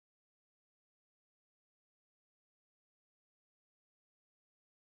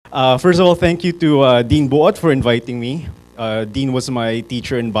First of all, thank you to Dean Buot for inviting me. Dean was my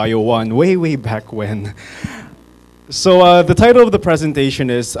teacher in Bio 1 way back when. So the title of the presentation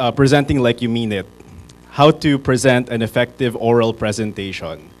is Presenting Like You Mean It, How to Present an Effective Oral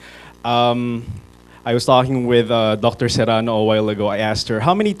Presentation. I was talking with Dr. Serrano a while ago. I asked her,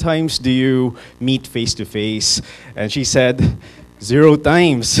 how many times do you meet face-to-face? And she said, 0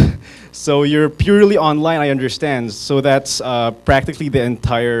 times. So you're purely online, I understand. So that's practically the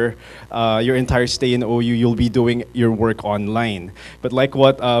entire, your entire stay in OU, you'll be doing your work online. But like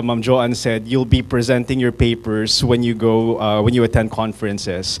what Ma'am Joanne said, you'll be presenting your papers when you go, when you attend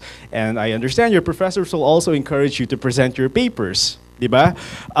conferences. And I understand your professors will also encourage you to present your papers. Diba?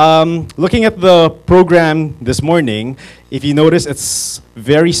 Looking at the program this morning, if you notice, it's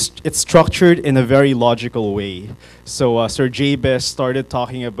structured in a very logical way. So Sir Jabez started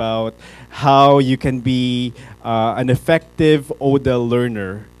talking about how you can be an effective ODEL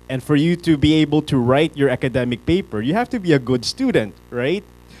learner. And for you to be able to write your academic paper, you have to be a good student, right?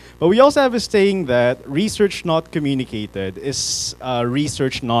 But we also have a saying that research not communicated is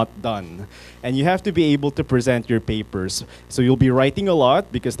research not done. And you have to be able to present your papers. So you'll be writing a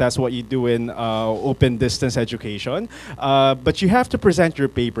lot because that's what you do in open distance education. But you have to present your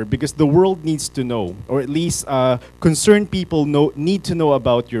paper because the world needs to know, or at least concerned people need to know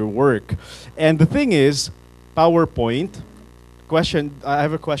about your work. And the thing is, PowerPoint, I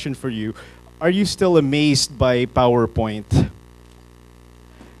have a question for you. Are you still amazed by PowerPoint?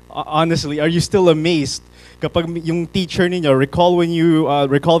 Honestly, are you still amazed kapag yung teacher ninyo,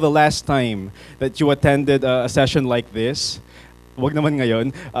 recall the last time that you attended a session like this, wag naman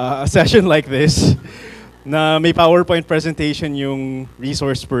ngayon, a session like this, na may PowerPoint presentation yung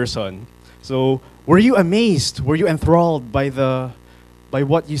resource person. So, were you amazed? Were you enthralled by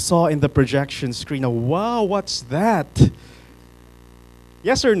what you saw in the projection screen? Oh, wow, what's that?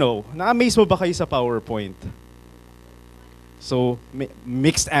 Yes or no? Na-amaze mo ba kayo sa PowerPoint? So,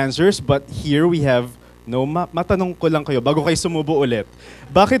 mixed answers, but here we have no. Matanong ko lang kayo, bago kayo sumubo ulit.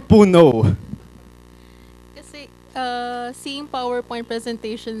 Bakit po no? Kasi seeing PowerPoint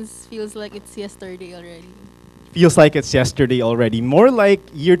presentations feels like it's yesterday already. Feels like it's yesterday already. More like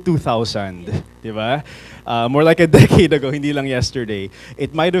year 2000, di ba? More like a decade ago, hindi lang yesterday.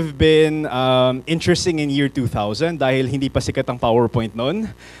 It might have been interesting in year 2000 dahil hindi pa sikat ang PowerPoint noon.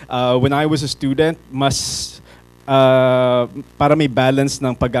 When I was a student, para may balance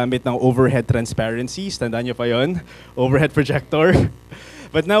ng paggamit ng overhead transparencies. Tandaan niyo pa yun? Overhead projector.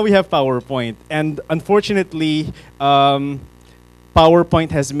 But now we have PowerPoint. And unfortunately,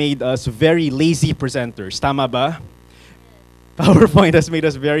 PowerPoint has made us very lazy presenters. Tama ba? PowerPoint has made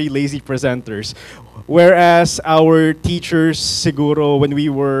us very lazy presenters. Whereas our teachers, siguro, when we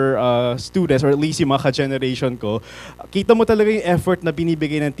were students, or at least yung mga ka-generation ko, kita mo talaga yung effort na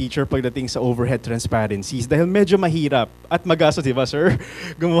binibigay ng teacher pagdating sa overhead transparencies. Dahil medyo mahirap at magastos, di ba, sir?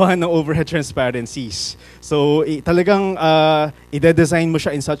 Gumawa ng overhead transparencies. So, talagang ide-design mo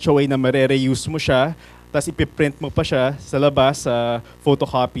siya in such a way na mare-reuse mo siya, tapos ipiprint mo pa siya sa labas sa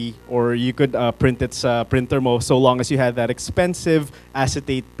photocopy, or you could print it sa printer mo so long as you had that expensive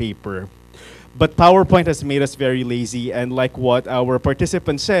acetate paper. But PowerPoint has made us very lazy, and like what our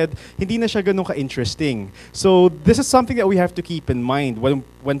participant said, hindi na siya ganun ka-interesting. So this is something that we have to keep in mind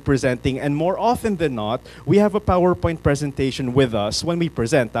when presenting, and more often than not, we have a PowerPoint presentation with us when we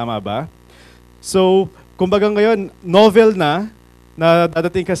present, tama ba? So, kumbaga ngayon, novel na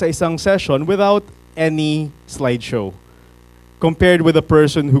dadating ka sa isang session without any slideshow, compared with a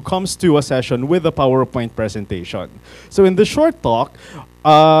person who comes to a session with a PowerPoint presentation. So in the short talk,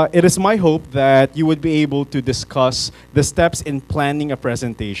 it is my hope that you would be able to discuss the steps in planning a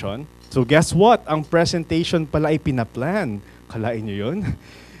presentation. So guess what? Ang presentation pala ay pinaplan. Kalain nyo yun?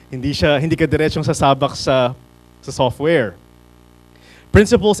 Hindi ka diretsong sasabak sa software.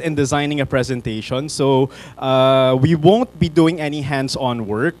 Principles in designing a presentation. So we won't be doing any hands-on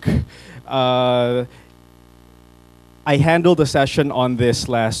work. I handled a session on this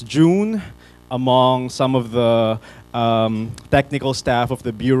last June among some of the technical staff of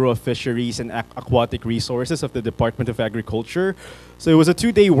the Bureau of Fisheries and Aquatic Resources of the Department of Agriculture. So it was a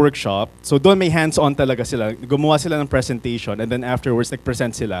 2-day workshop. So doon may hands-on talaga sila. Gumawa sila ng presentation, and then afterwards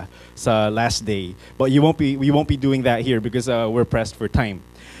nag-present sila sa last day. But we won't be doing that here because we're pressed for time.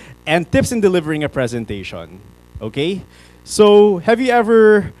 And tips in delivering a presentation. Okay? So have you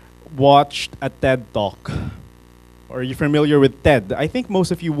ever watched a TED Talk? Or are you familiar with TED? I think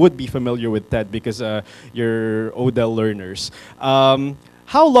most of you would be familiar with TED because you're ODEL learners.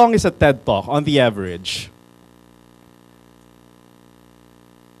 How long is a TED Talk on the average?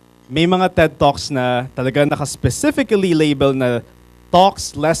 May mga TED Talks na talaga naka-specifically label na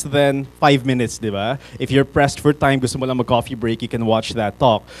talks less than 5 minutes, di ba? If you're pressed for time, gusto mo lang mag-coffee break, you can watch that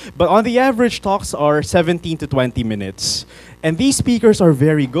talk. But on the average, talks are 17 to 20 minutes. And these speakers are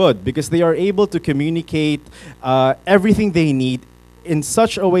very good because they are able to communicate everything they need in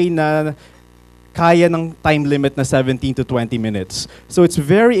such a way na kaya ng time limit na 17 to 20 minutes. So it's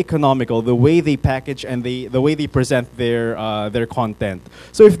very economical, the way they package and the way they present their content.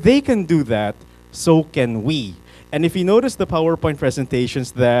 So if they can do that, so can we. And if you notice the PowerPoint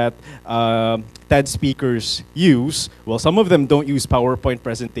presentations that TED speakers use, well, some of them don't use PowerPoint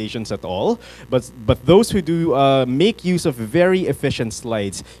presentations at all, but those who do make use of very efficient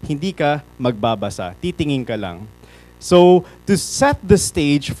slides, hindi ka magbabasa, titingin ka lang. So to set the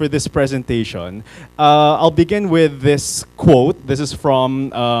stage for this presentation, I'll begin with this quote. This is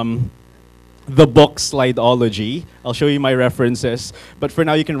from the book Slideology. I'll show you my references, but for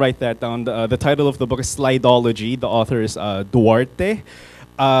now you can write that down. The title of the book is Slideology. The author is Duarte.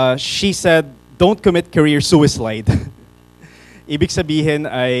 She said, "Don't commit career suicide." Ibig sabihin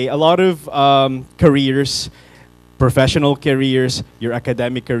ay a lot of careers, professional careers, your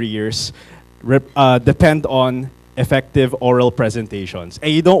academic careers, depend on effective oral presentations.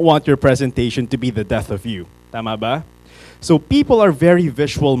 And you don't want your presentation to be the death of you. Tama ba? So people are very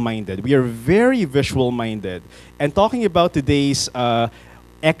visual-minded. We are very visual-minded. And talking about today's tama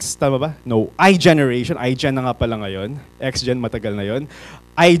ba? No, I-generation. I-gen na nga pala ngayon. X-gen, matagal na yun.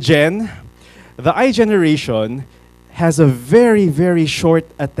 I-gen, the I-generation has a very, very short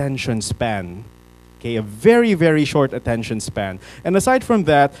attention span. Okay, a very, very short attention span. And aside from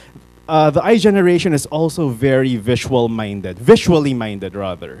that, the I-generation is also very visually-minded,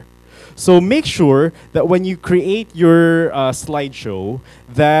 rather. So make sure that when you create your slideshow,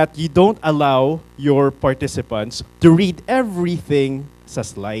 that you don't allow your participants to read everything sa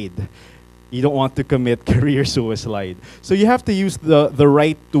slide. You don't want to commit career suicide. So you have to use the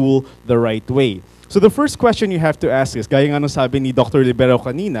right tool the right way. So the first question you have to ask is, gaya nga nung sabi ni Dr. Libero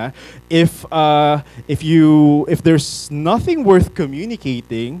kanina, if there's nothing worth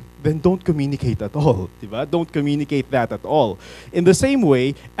communicating, then don't communicate at all, diba? Don't communicate that at all. In the same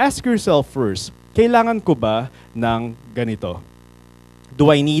way, ask yourself first, kailangan ko ba ng ganito?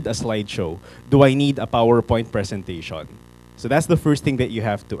 Do I need a slideshow? Do I need a PowerPoint presentation? So that's the first thing that you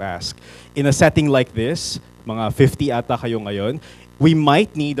have to ask. In a setting like this, mga 50 ata kayo ngayon, we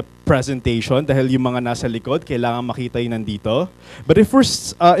might need a presentation dahil yung mga nasa likod, kailangan makita yun nandito. But if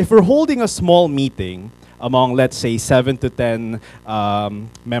we're holding a small meeting among, let's say, 7 to 10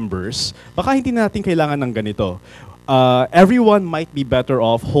 members, baka hindi natin kailangan ng ganito. Everyone might be better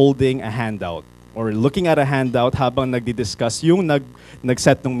off holding a handout or looking at a handout habang nagdi-discuss yung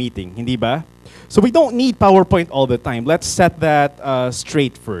nag-set ng meeting, hindi ba? So we don't need PowerPoint all the time. Let's set that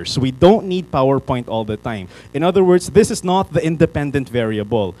straight first. We don't need PowerPoint all the time. In other words, this is not the independent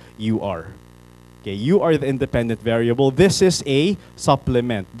variable. You are. Okay, you are the independent variable. This is a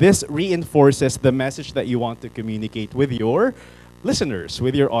supplement. This reinforces the message that you want to communicate with your listeners,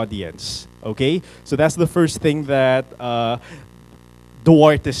 with your audience. Okay? So that's the first thing that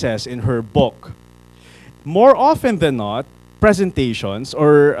Duarte says in her book. More often than not, presentations,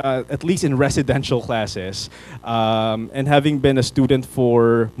 or at least in residential classes, and having been a student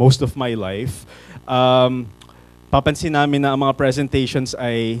for most of my life, papansin namin na ang mga presentations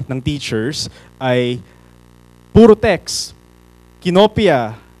ng teachers ay puro text.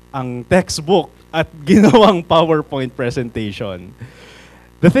 Kinopya ang textbook at ginawang PowerPoint presentation.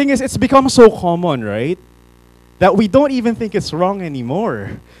 The thing is, it's become so common, right? That we don't even think it's wrong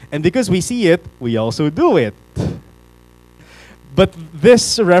anymore. And because we see it, we also do it. But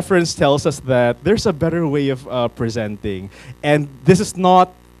this reference tells us that there's a better way of presenting. And this is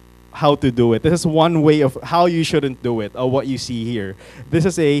not how to do it. This is one way of how you shouldn't do it, or what you see here. This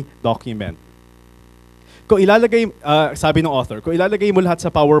is a document. Kung ilalagay, sabi ng author, kung ilalagay mo lahat sa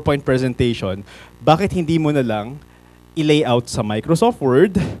PowerPoint presentation, bakit hindi mo na lang i-layout sa Microsoft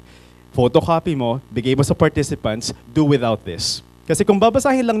Word, photocopy mo, bigay mo sa participants, do without this. Kasi kung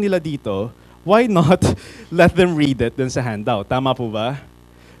babasahin lang nila dito, why not let them read it dun sa handout? Tama po ba?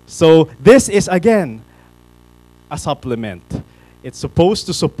 So this is, again, a supplement. It's supposed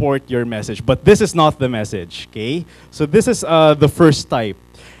to support your message, but this is not the message, okay? So this is the first type.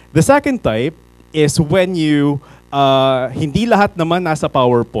 The second type is when you, hindi lahat naman nasa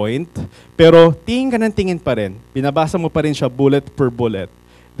PowerPoint, pero tingin ka ng tingin pa rin. Binabasa mo pa rin siya bullet per bullet.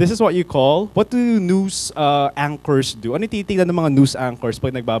 This is what you call, what do news anchors do? Ano titingnan ng mga news anchors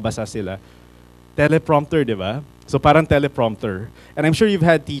pag nagbabasa sila? Teleprompter, di ba? So parang teleprompter. And I'm sure you've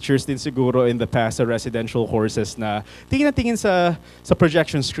had teachers din siguro in the past sa residential courses na tingin sa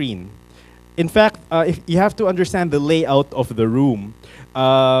projection screen. In fact, if you have to understand the layout of the room,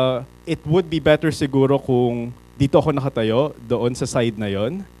 it would be better siguro kung dito ako nakatayo, doon sa side na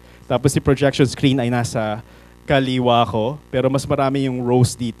yon. Tapos si projection screen ay nasa kaliwa ko, pero mas marami yung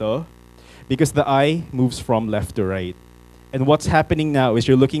rows dito because the eye moves from left to right. And what's happening now is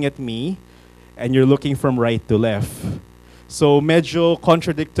you're looking at me and you're looking from right to left. So medyo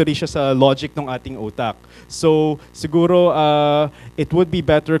contradictory siya sa logic ng ating utak. So siguro it would be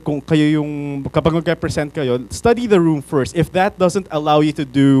better kung kayo yung kapag mag-present kayo, study the room first. If that doesn't allow you to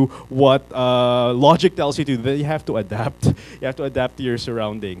do what logic tells you to, then you have to adapt. You have to adapt to your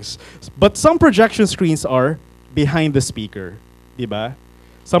surroundings. But some projection screens are behind the speaker, diba?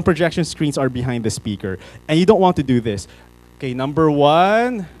 Some projection screens are behind the speaker, and you don't want to do this. Okay, number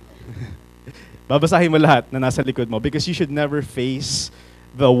one. Babasahin mo lahat na nasa likod mo because you should never face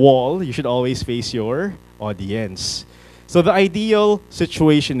the wall. You should always face your audience. So the ideal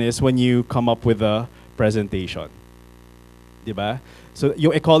situation is when you come up with a presentation. Diba? So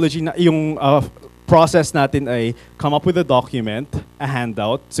yung ecology, yung process natin ay come up with a document, a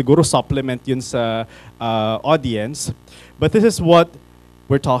handout, siguro supplement yun sa audience. But this is what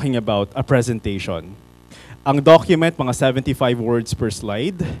we're talking about, a presentation. Ang document, mga 75 words per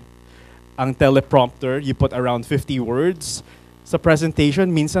slide. Ang teleprompter, you put around 50 words. Sa presentation,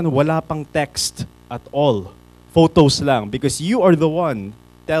 minsan wala pang text at all. Photos lang because you are the one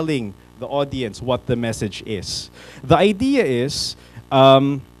telling the audience what the message is. The idea is,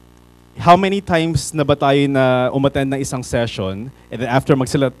 how many times na ba tayo na umattend ng isang session and then after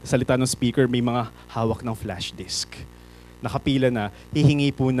magsalita ng speaker, may mga hawak ng flash disk. Nakapila na,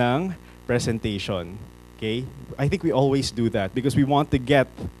 hihingi po ng presentation. Okay? I think we always do that because we want to get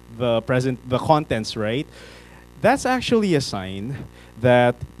the contents right. That's actually a sign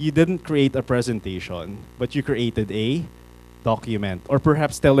that you didn't create a presentation, but you created a document or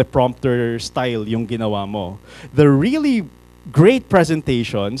perhaps teleprompter style yung ginawa mo. The really great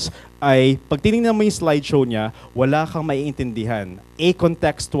presentations ay pag tinignan mo yung slideshow niya, wala kang maiintindihan.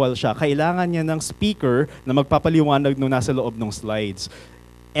 Acontextual siya. Kailangan niya ng speaker na magpapaliwanag nung nasa loob ng slides.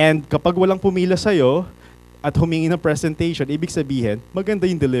 And kapag walang pumila sa'yo at humingi ng presentation, ibig sabihin, maganda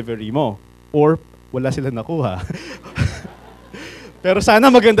yung delivery mo. Or wala sila nakuha. Pero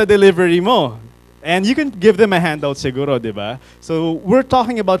sana maganda delivery mo. And you can give them a handout siguro, di ba? So we're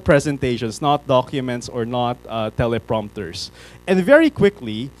talking about presentations, not documents or not teleprompters. And very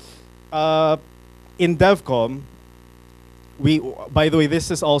quickly, in DevCom, by the way, this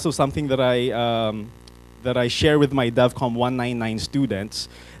is also something that I share with my DevCom 199 students.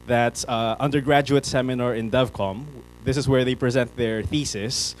 That's undergraduate seminar in DevCom. This is where they present their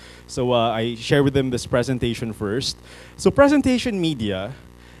thesis. So I share with them this presentation first. So presentation media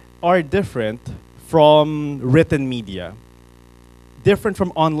are different from written media, different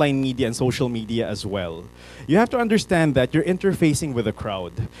from online media and social media as well. You have to understand that you're interfacing with a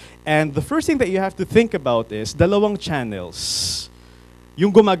crowd. And the first thing that you have to think about is dalawang channels.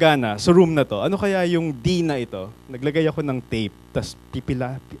 Yung gumagana sa room na to, ano kaya yung D na ito? Naglagay ako ng tape, tas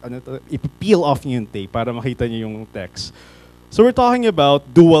ipipeel off niyo yung tape para makita niyo yung text. So we're talking about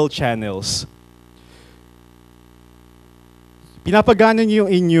dual channels. Pinapagana niyo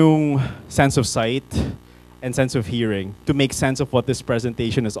yung inyong sense of sight and sense of hearing to make sense of what this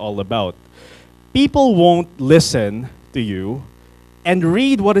presentation is all about. People won't listen to you and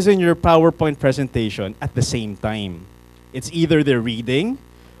read what is in your PowerPoint presentation at the same time. It's either they're reading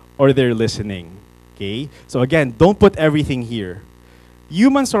or they're listening, okay? So again, don't put everything here.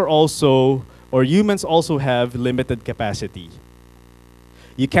 Humans also have limited capacity.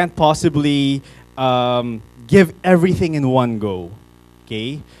 You can't possibly give everything in one go,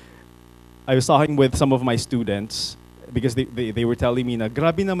 okay? I was talking with some of my students because they were telling me na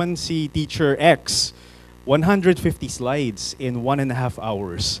grabe naman si teacher X, 150 slides in 1.5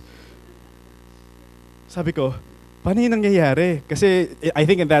 hours. Sabi ko, paano yun nangyayari? Kasi I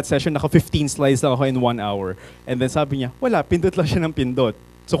think in that session, naka 15 slides lang ako in 1 hour. And then sabi niya, wala, pindot lang siya ng pindot.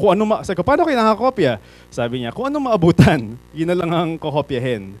 So kung ano sabi ko, paano kayo nakakopya? Sabi niya, kung ano maabutan, yun na lang ang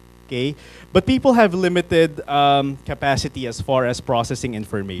kokopyahin. Okay? But people have limited capacity as far as processing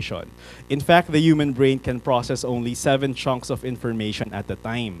information. In fact, the human brain can process only 7 chunks of information at a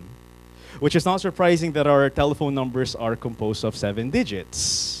time. Which is not surprising that our telephone numbers are composed of 7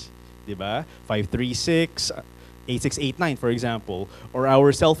 digits. Diba? 536, 8689, for example. Or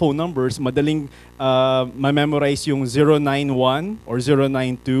our cell phone numbers, madaling ma-memorize yung 091 or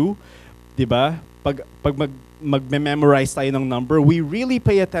 092. Diba? Pag mag-memorize tayo ng number, we really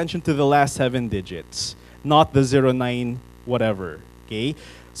pay attention to the last 7 digits, not the 09 whatever. Okay?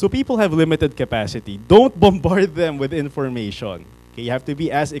 So people have limited capacity. Don't bombard them with information. Okay, you have to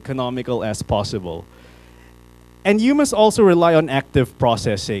be as economical as possible. And you must also rely on active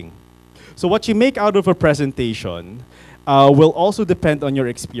processing. So what you make out of a presentation will also depend on your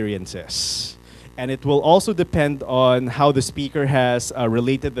experiences. And it will also depend on how the speaker has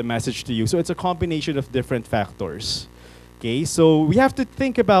related the message to you. So it's a combination of different factors. Okay, so we have to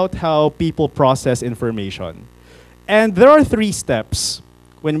think about how people process information. And there are 3 steps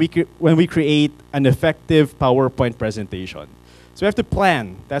when we create an effective PowerPoint presentation. So we have to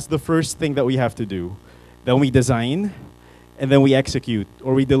plan. That's the first thing that we have to do. Then we design, and then we execute,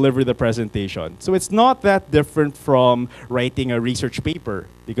 or we deliver the presentation. So it's not that different from writing a research paper,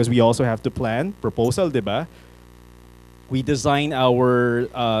 because we also have to plan, proposal, diba? We design our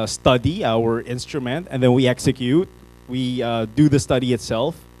study, our instrument, and then we execute. We do the study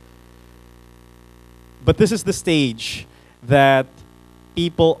itself. But this is the stage that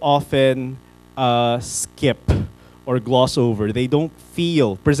people often skip or gloss over. They don't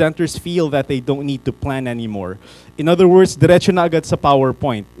feel, presenters feel that they don't need to plan anymore. In other words, diretso na agad sa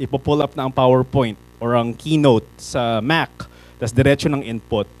PowerPoint. Ipo-pull up na ang PowerPoint or ang keynote sa Mac. Tas diretso ng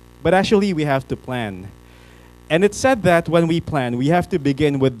input. But actually, we have to plan. And it's said that when we plan, we have to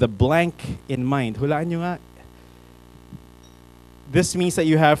begin with the blank in mind. Hulaan nyo nga. This means that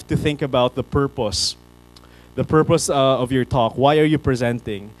you have to think about the purpose of your talk. Why are you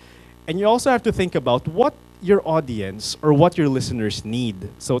presenting? And you also have to think about what your audience or what your listeners need.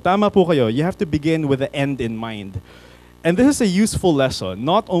 So tama po kayo, you have to begin with the end in mind. And this is a useful lesson,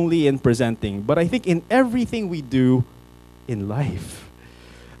 not only in presenting, but I think in everything we do in life.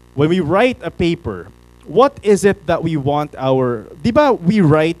 When we write a paper, what is it that we want our... Diba we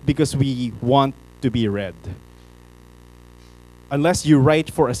write because we want to be read? Unless you write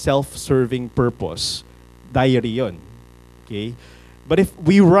for a self-serving purpose, diary yun. Okay? But if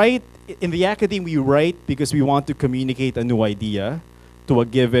we write, in the academy, we write because we want to communicate a new idea to a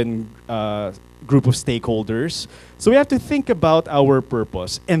given group of stakeholders. So we have to think about our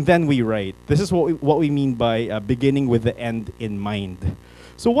purpose, and then we write. This is what we mean by beginning with the end in mind.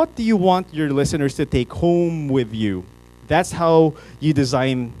 So what do you want your listeners to take home with you? That's how you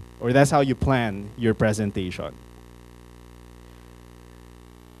design, or that's how you plan your presentation.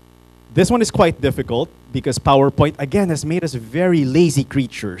 This one is quite difficult because PowerPoint, again, has made us very lazy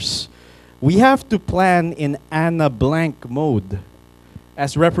creatures. We have to plan in Anna blank mode,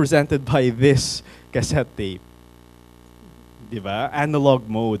 as represented by this cassette tape. Diba? Analog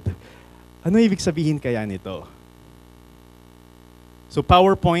mode. Ano ibig sabihin kaya nito? So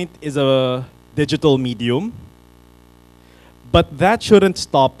PowerPoint is a digital medium, but that shouldn't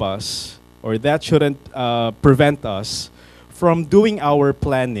stop us, or that shouldn't prevent us from doing our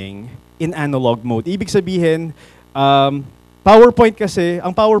planning in analog mode. Ibig sabihin, PowerPoint kasi,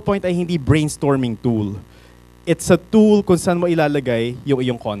 ang PowerPoint ay hindi brainstorming tool. It's a tool kung saan mo ilalagay yung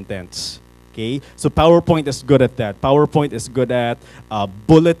iyong contents. Okay? So PowerPoint is good at that. PowerPoint is good at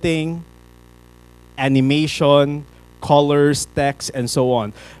bulleting, animation, colors, text, and so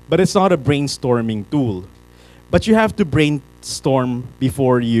on. But it's not a brainstorming tool. But you have to brainstorm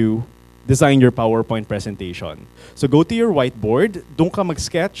before you design your PowerPoint presentation. So go to your whiteboard, doon ka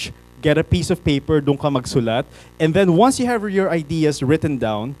mag-sketch, get a piece of paper, doon ka magsulat, and then once you have your ideas written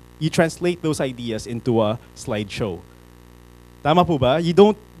down, you translate those ideas into a slideshow. Tama po ba? You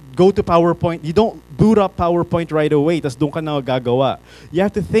don't go to PowerPoint, you don't boot up PowerPoint right away, tas doon ka na gagawa. You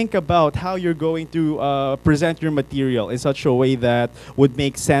have to think about how you're going to present your material in such a way that would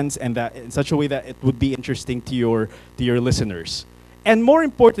make sense and that in such a way that it would be interesting to your listeners. And more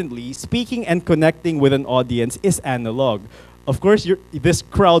importantly, speaking and connecting with an audience is analog. Of course, this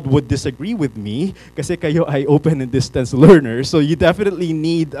crowd would disagree with me kasi kayo ay open and distance learners. So you definitely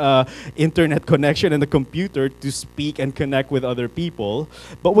need internet connection and a computer to speak and connect with other people.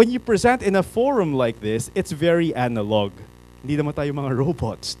 But when you present in a forum like this, it's very analog. Hindi naman tayo mga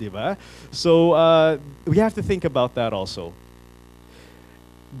robots, di ba? So we have to think about that also.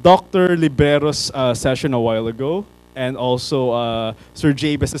 Dr. Libero's session a while ago, and also Sir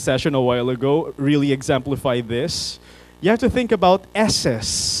Jabez' session a while ago really exemplified this. You have to think about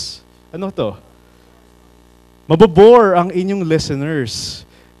S's. Ano to? Mabobore ang inyong listeners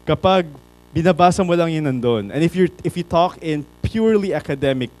kapag binabasa mo lang yun nandun. And if you talk in purely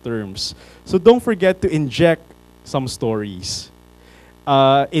academic terms. So don't forget to inject some stories.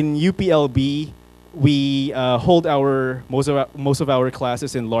 In UPLB, we hold most of our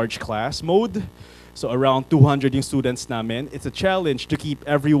classes in large class mode. So around 200 yung students namin. It's a challenge to keep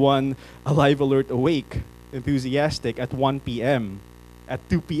everyone alive, alert, awake, enthusiastic at 1 p.m., at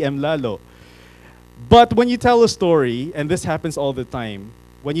 2 p.m. lalo. But when you tell a story, and this happens all the time,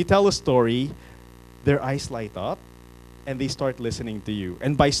 when you tell a story, their eyes light up, and they start listening to you.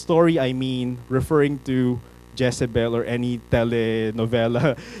 And by story, I mean referring to Jezebel or any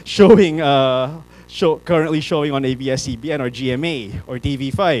telenovela currently showing on ABS-CBN or GMA or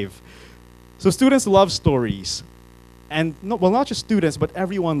TV5. So students love stories. And not just students, but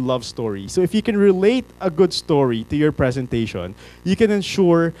everyone loves stories. So if you can relate a good story to your presentation, you can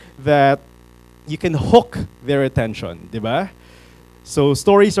ensure that you can hook their attention, di ba? So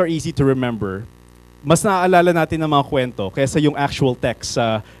stories are easy to remember. Mas naaalala natin ang mga kwento kaysa yung actual text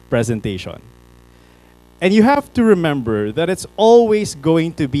sa presentation. And you have to remember that it's always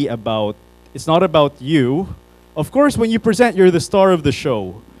going to be about, it's not about you. Of course, when you present, you're the star of the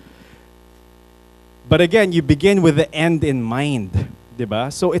show. But again, you begin with the end in mind,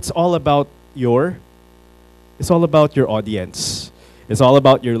 diba? So it's all about your audience. It's all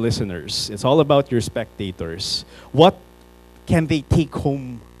about your listeners. It's all about your spectators. What can they take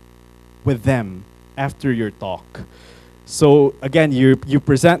home with them after your talk? So again, you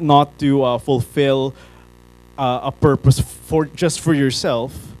present not to fulfill a purpose just for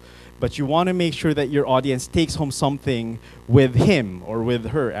yourself, but you want to make sure that your audience takes home something with him or with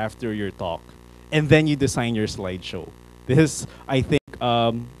her after your talk. And then you design your slideshow. This is, I think,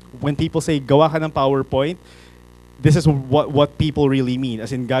 when people say, gawa ka ng PowerPoint, this is what people really mean.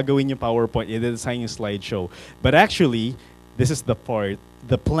 As in, gagawin yung PowerPoint, and then design yung slideshow. But actually, this is the part,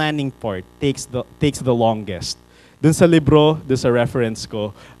 the planning part takes the longest. Dun sa libro, dun sa reference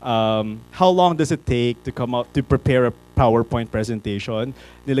ko, how long does it take to come out to prepare a PowerPoint presentation?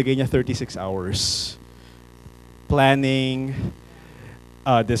 Nilagay niya 36 hours. Planning,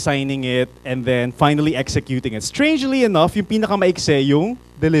 designing it, and then finally executing it. Strangely enough, yung pinakamaikse yung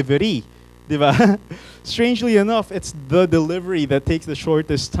delivery. Di ba? Strangely enough, it's the delivery that takes the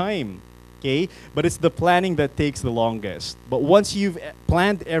shortest time. Okay? But it's the planning that takes the longest. But once you've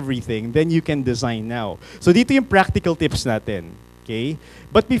planned everything, then you can design now. So dito yung practical tips natin. Okay?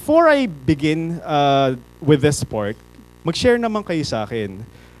 But before I begin with this part, mag-share naman kayo sa akin.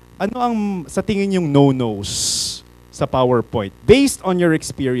 Ano ang sa tingin yung no-nos sa PowerPoint based on your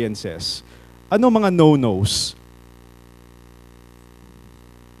experiences? Ano mga no-nos?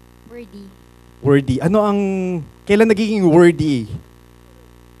 Wordy. Wordy. Ano ang kailan nagiging wordy?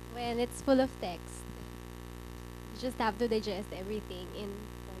 When it's full of text. You just have to digest everything in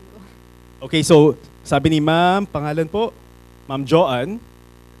one go. Okay, so sabi ni Ma'am, pangalan po, Ma'am Joanne,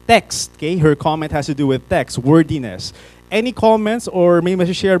 text. Okay, her comment has to do with text, wordiness. Any comments or may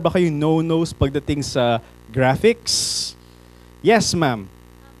ma-share ba kayong no-nos pagdating sa graphics? Yes, ma'am.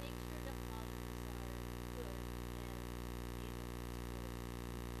 Make sure the colors are good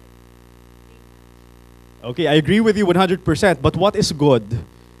and Okay, I agree with you 100%, but what is good?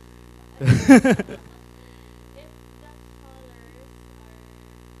 if the colors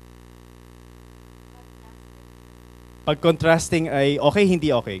are Pag contrasting ay okay,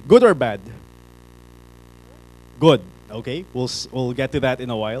 hindi okay. Good or bad? Good. Okay, we'll get to that in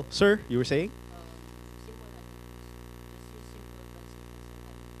a while. Sir, you were saying?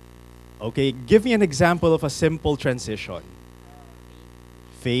 Okay, give me an example of a simple transition.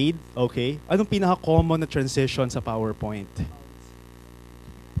 Fade, okay. Anong pinaka-common na transition sa PowerPoint?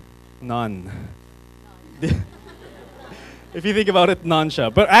 None. If you think about it, none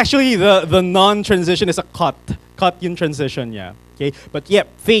siya. But actually, the non-transition is a cut. Cut yung transition niya. Okay? But yeah,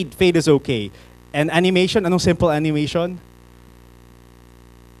 fade is okay. And animation, anong simple animation?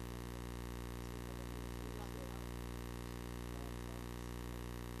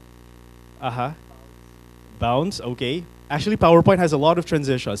 Aha. Bounce, okay. Actually, PowerPoint has a lot of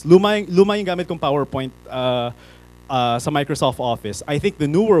transitions. Luma yung gamit kong PowerPoint sa Microsoft Office. I think the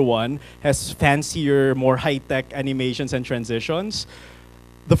newer one has fancier, more high-tech animations and transitions.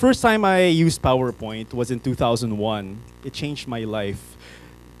 The first time I used PowerPoint was in 2001. It changed my life.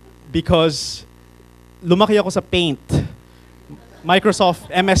 Because lumaki ako sa Paint. Microsoft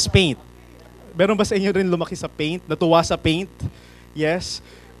MS Paint. Meron ba sa inyo rin lumaki sa Paint? Natuwa sa Paint? Yes.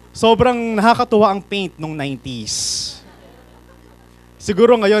 Sobrang nakakatuwa ang Paint nung 90s.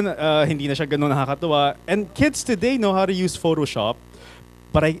 Siguro ngayon, hindi na siya ganun nakakatuwa. And kids today know how to use Photoshop,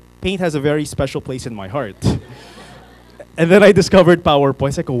 but Paint has a very special place in my heart. And then I discovered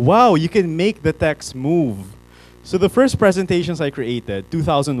PowerPoint. It's like, wow, you can make the text move. So the first presentations I created,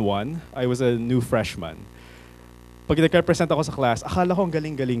 2001, I was a new freshman. Pag nagka-present ako sa class, akala ko ang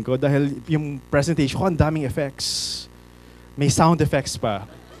galing-galing ko dahil yung presentation ko, ang daming effects. May sound effects pa.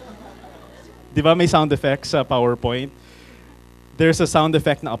 Di ba may sound effects sa PowerPoint? There's a sound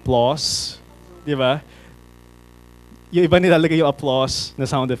effect na applause. Di ba? Yung iba nilalagay yung applause na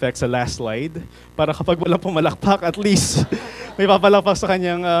sound effect sa last slide para kapag walang pumalakpak, at least may papalakpak sa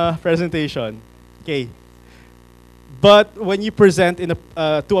kanyang presentation. Okay. But when you present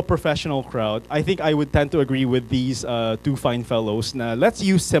to a professional crowd, I think I would tend to agree with these two fine fellows. Na let's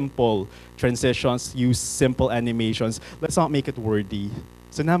use simple transitions, use simple animations. Let's not make it wordy.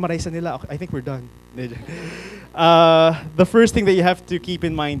 So na-memorize na nila. I think we're done. The first thing that you have to keep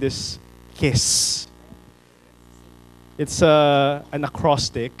in mind is KISS. It's an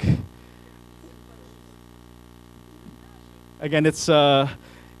acrostic. Again, it's a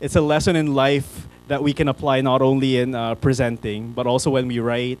lesson in life that we can apply not only in presenting, but also when we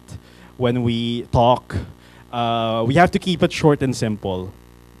write, when we talk. We have to keep it short and simple.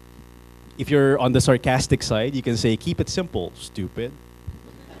 If you're on the sarcastic side, you can say, keep it simple, stupid.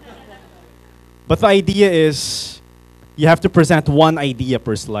 But the idea is, you have to present one idea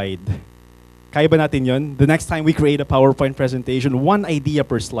per slide. Kaya ba natin yun? The next time we create a PowerPoint presentation, one idea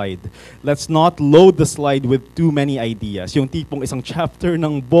per slide. Let's not load the slide with too many ideas. Yung tipong isang chapter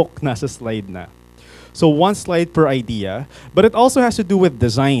ng book nasa slide na. So one slide per idea, but it also has to do with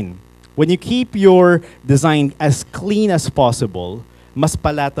design. When you keep your design as clean as possible, mas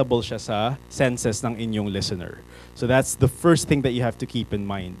palatable siya sa senses ng inyong listener. So that's the first thing that you have to keep in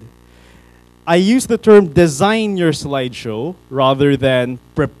mind. I use the term design your slideshow rather than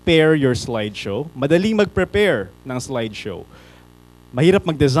prepare your slideshow. Madaling mag-prepare ng slideshow. Mahirap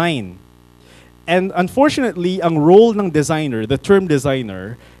mag-design. And unfortunately, ang role ng designer, the term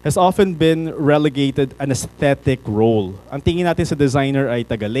designer, has often been relegated an aesthetic role. Ang tingin natin sa designer ay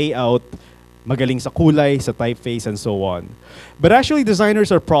taga-layout, magaling sa kulay, sa typeface, and so on. But actually,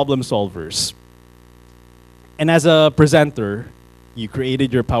 designers are problem solvers. And as a presenter, you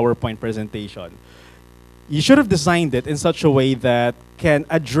created your PowerPoint presentation. You should have designed it in such a way that can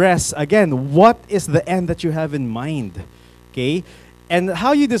address, again, what is the end that you have in mind, okay? And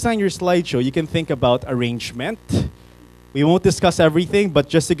how you design your slideshow, you can think about arrangement. We won't discuss everything, but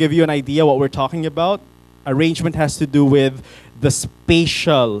just to give you an idea what we're talking about, arrangement has to do with the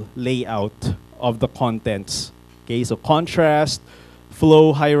spatial layout of the contents, okay? So contrast,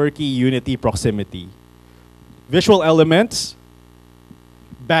 flow, hierarchy, unity, proximity. Visual elements,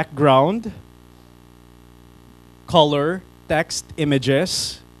 background, color, text,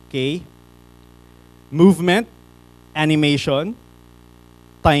 images, okay? Movement, animation,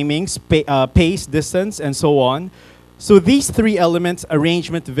 timing, pace, distance, and so on. So these three elements,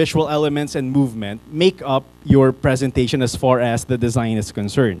 arrangement, visual elements, and movement, make up your presentation as far as the design is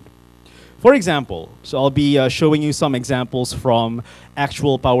concerned. For example, so I'll be showing you some examples from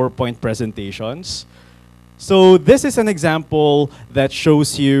actual PowerPoint presentations. So this is an example that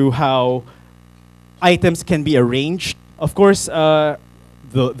shows you how items can be arranged. Of course, the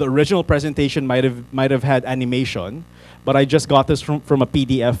original presentation might have had animation, but I just got this from a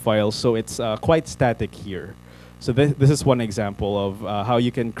PDF file, so it's quite static here. So this is one example of how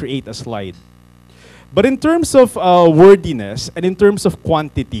you can create a slide. But in terms of wordiness and in terms of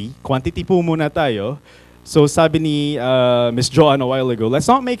quantity po muna tayo. So sabi ni Ms. Joanne a while ago, let's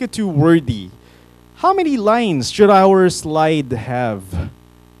not make it too wordy. How many lines should our slide have?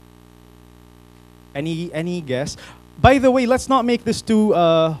 Any guess? By the way, let's not make this too,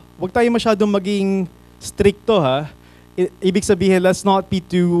 wag tayo masyadong maging stricto ha. Ibig sabihin, let's not be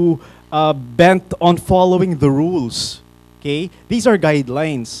too bent on following the rules. Okay? These are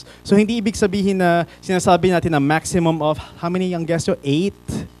guidelines. So hindi ibig sabihin na sinasabi natin na maximum of, how many ang guess nyo?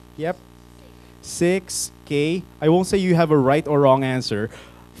 8? Yep. 6. Okay? I won't say you have a right or wrong answer.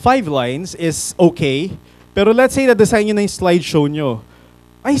 5 lines is okay. Pero let's say na design nyo na yung slideshow nyo.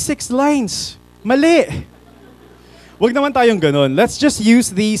 Ay, 6 lines. Mali. Wag naman tayong ganun. Let's just use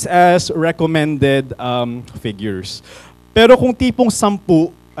these as recommended figures. Pero kung tipong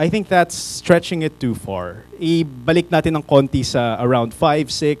 10, I think that's stretching it too far. Ibalik natin ng konti sa around 5,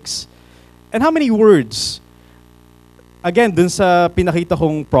 6. And how many words? Again, dun sa pinakita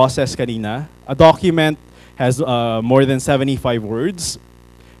kong process kanina, a document has more than 75 words.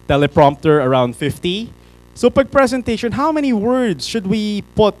 Teleprompter around 50. So pag presentation, how many words should we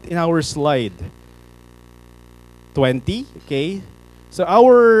put in our slide? 20, okay? So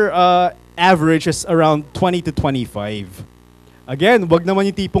our average is around 20 to 25. Again, wag naman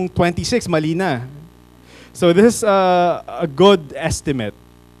yung tipong 26, mali na. So this is a good estimate,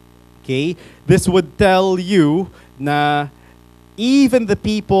 okay? This would tell you na even the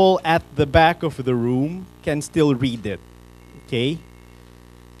people at the back of the room can still read it, okay?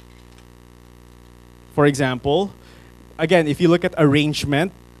 For example, again, if you look at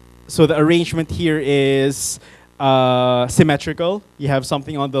arrangement, so the arrangement here is symmetrical. You have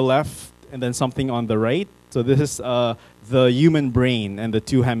something on the left and then something on the right. So this is the human brain and the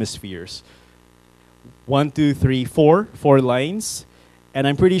two hemispheres. 1, 2, 3, 4 lines. And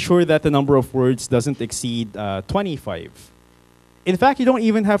I'm pretty sure that the number of words doesn't exceed 25. In fact, you don't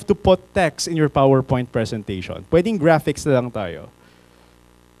even have to put text in your PowerPoint presentation. Pwedeng graphics na lang tayo.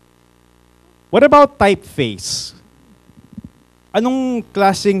 What about typeface? Anong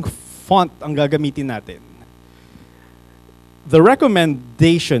klaseng font ang gagamitin natin? The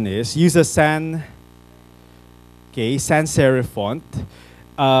recommendation is use a sans serif font.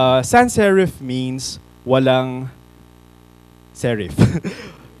 Sans serif means walang serif.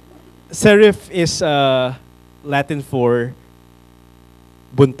 Serif is Latin for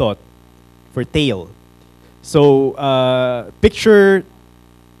buntot, for tail. So picture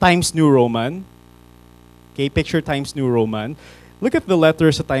Times New Roman. Okay, picture Times New Roman. Look at the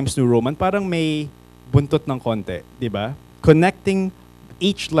letters sa Times New Roman. Parang may buntot ng konti, di ba? Connecting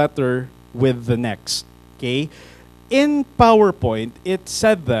each letter with the next. Okay? In PowerPoint, it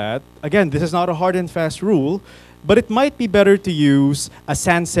said that, again, this is not a hard and fast rule, but it might be better to use a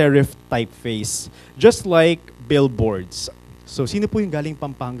sans serif typeface, just like billboards. So, sino po yung galing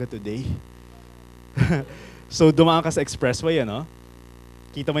Pampanga today? So, dumaan ka sa expressway, ano?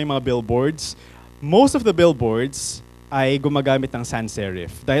 Kita mo yung mga billboards. Most of the billboards ay gumagamit ng sans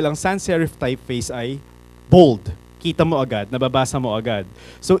serif. Dahil ang sans serif typeface ay bold. Kita mo agad, nababasa mo agad.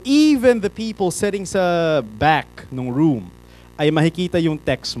 So even the people sitting sa back ng room ay makikita yung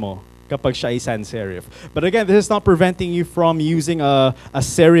text mo kapag siya ay sans serif. But again, this is not preventing you from using a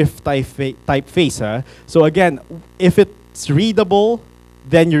serif typeface. Ha? So again, if it's readable,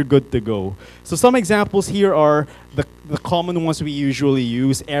 then you're good to go. So some examples here are the common ones we usually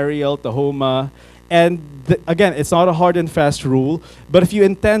use, Arial, Tahoma. And again, it's not a hard and fast rule, but if you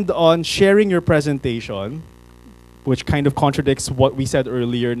intend on sharing your presentation, which kind of contradicts what we said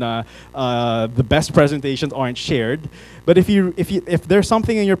earlier, na the best presentations aren't shared. But if there's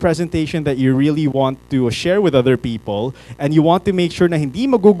something in your presentation that you really want to share with other people, and you want to make sure na hindi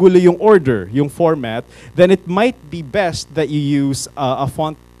magugulo yung order, yung format, then it might be best that you use a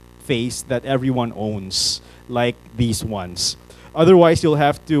font face that everyone owns, like these ones. Otherwise, you'll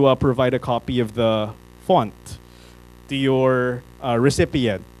have to provide a copy of the font to your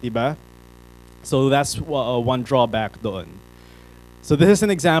recipient, diba? So that's one drawback doon. So this is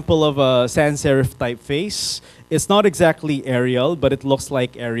an example of a sans serif typeface. It's not exactly Arial, but it looks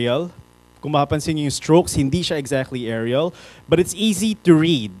like Arial. Kung mapapansin niyo yung strokes, hindi siya exactly Arial, but it's easy to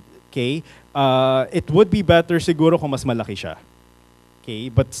read. Okay? It would be better siguro kung mas malaki siya. Okay?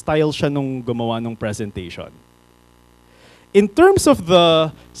 But style siya nung gumawa nung presentation. In terms of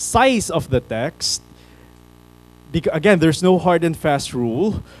the size of the text, again, there's no hard and fast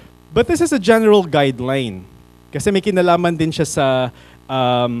rule, but this is a general guideline. Kasi may kinalaman din siya sa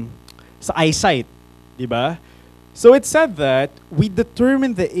eyesight, di ba? So it said that we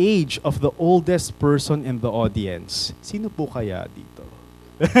determine the age of the oldest person in the audience. Sino po kaya dito?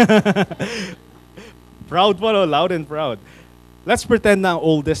 Proud po, no? Loud and proud. Let's pretend na ang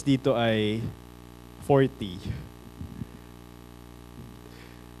oldest dito ay 40.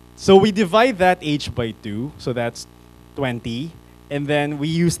 So we divide that age by 2, so that's 20, and then we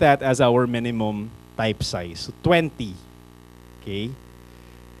use that as our minimum type size, so 20, okay?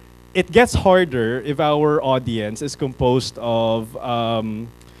 It gets harder if our audience is composed of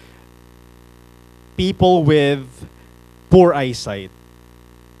people with poor eyesight.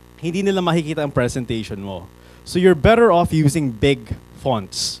 Hindi nila makikita ang presentation mo. So you're better off using big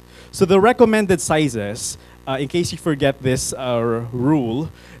fonts. So the recommended sizes, in case you forget this rule,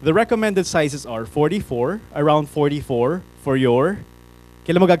 the recommended sizes are 44, around 44 for your,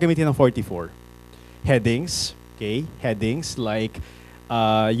 kailan mo gagamitin ng 44? Headings, okay? Headings like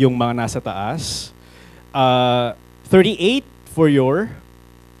yung mga nasa taas. 38 for your,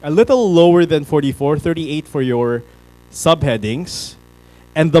 a little lower than 44, 38 for your subheadings.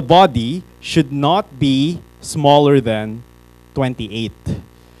 And the body should not be smaller than 28.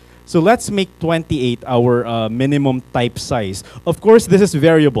 So let's make 28 our minimum type size. Of course, this is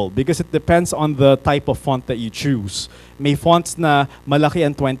variable because it depends on the type of font that you choose. May fonts na malaki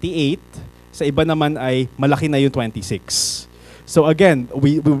ang 28, sa iba naman ay malaki na yung 26. So again,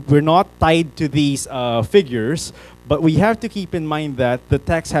 we're not tied to these figures, but we have to keep in mind that the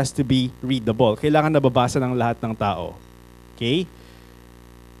text has to be readable. Kailangan nababasa ng lahat ng tao. Okay?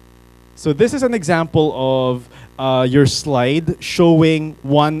 So this is an example of your slide showing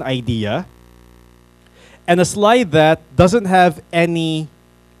one idea and a slide that doesn't have any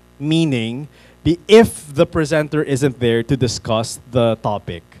meaning if the presenter isn't there to discuss the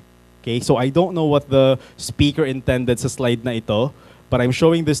topic. Okay, so I don't know what the speaker intended sa slide na ito, but I'm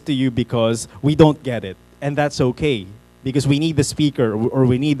showing this to you because we don't get it. And that's okay, because we need the speaker or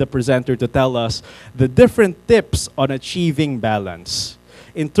we need the presenter to tell us the different tips on achieving balance.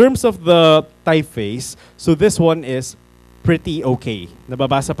 in terms of the typeface, so this one is pretty okay.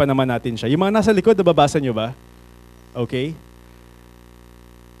 Nababasa pa naman natin siya. Yung mga nasa likod, nababasa nyo ba? Okay.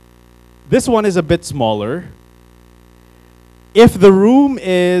 This one is a bit smaller. If the room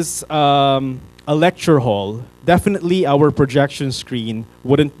is a lecture hall, definitely our projection screen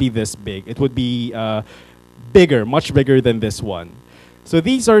wouldn't be this big. It would be bigger, much bigger than this one. So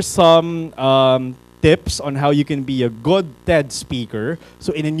these are some tips on how you can be a good TED speaker.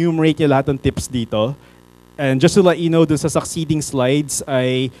 So in-enumerate yung lahat ng tips dito. And just to let you know, dun sa succeeding slides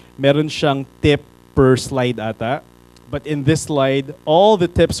ay meron siyang tip per slide ata. But in this slide, all the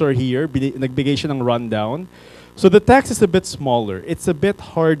tips are here. Nagbigay siya ng rundown. So the text is a bit smaller. It's a bit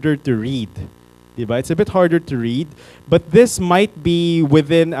harder to read. Diba? It's a bit harder to read. But this might be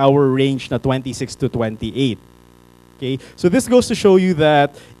within our range na 26 to 28. Okay? So this goes to show you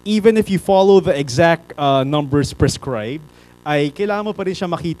that even if you follow the exact numbers prescribed, ay kailangan mo pa rin siya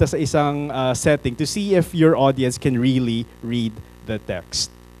makita sa isang setting to see if your audience can really read the text.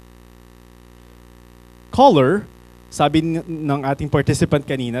 Color, sabi ng ating participant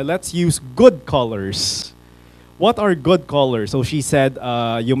kanina, let's use good colors. What are good colors? So she said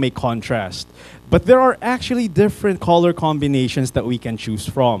you may contrast. But there are actually different color combinations that we can choose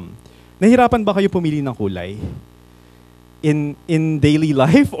from. Nahirapan ba kayo pumili ng kulay? In daily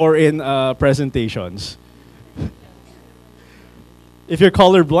life or in presentations? If you're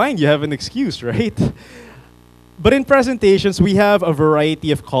colorblind, you have an excuse, right? But in presentations, we have a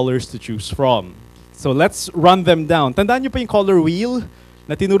variety of colors to choose from. So let's run them down. Tandaan niyo pa yung color wheel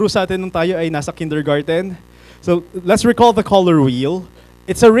na tinuro sa atin nung tayo ay nasa kindergarten? So let's recall the color wheel.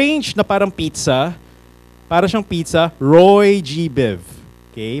 It's arranged na parang pizza. Para siyang pizza, Roy G. Biv.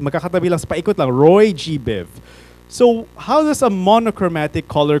 Okay? Magkakatabi lang, paikot lang, Roy G. Biv. So how does a monochromatic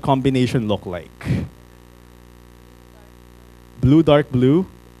color combination look like? Blue, dark blue.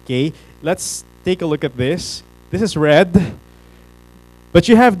 Okay, let's take a look at this. This is red, but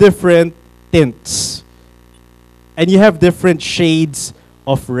you have different tints. And you have different shades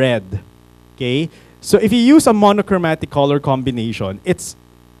of red. Okay, so if you use a monochromatic color combination, it's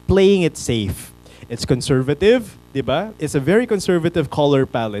playing it safe. It's conservative, diba? It's a very conservative color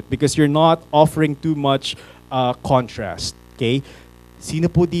palette because you're not offering too much contrast. Okay,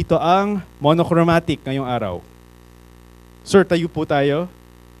 sino po dito ang monochromatic ngayong araw? Sir, tayo po tayo.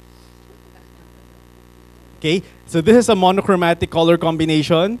 Okay, so this is a monochromatic color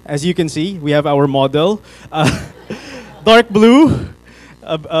combination. As you can see, we have our model. Dark blue.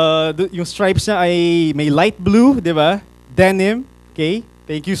 Yung stripes niya ay may light blue, di ba? Denim. Okay,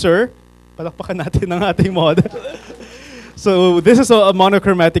 thank you, sir. Palakpakan natin ang ating model. So this is a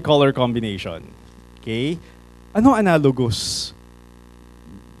monochromatic color combination. Okay, ano analogous?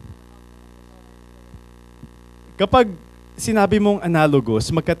 Kapag sinabi mong analogous,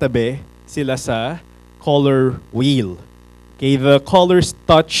 magkatabi sila sa color wheel. Okay, the colors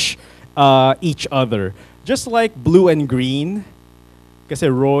touch each other. Just like blue and green, kasi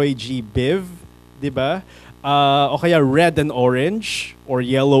Roy G. Biv, di ba? O kaya red and orange, or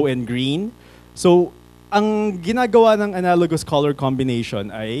yellow and green. So, ang ginagawa ng analogous color combination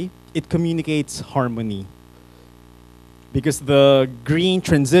ay, it communicates harmony. Because the green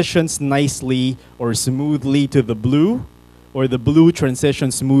transitions nicely or smoothly to the blue, or the blue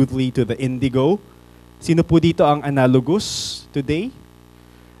transitions smoothly to the indigo. Sino po dito ang analogous today?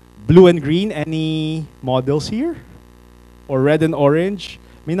 Blue and green, any models here? Or red and orange?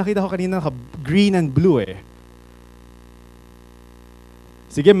 May nakita ko kanina green and blue eh.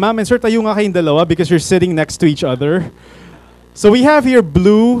 Sige, ma'am and sir, tayo nga kayong dalawa because you're sitting next to each other. So we have here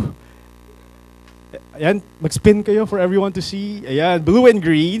blue. Ayan, mag-spin kayo for everyone to see. Ayan, blue and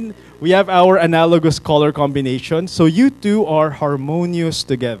green. We have our analogous color combination. So you two are harmonious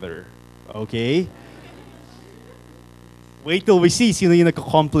together. Okay? Wait till we see sino yung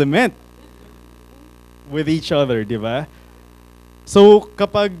nagko-complement with each other, di ba? So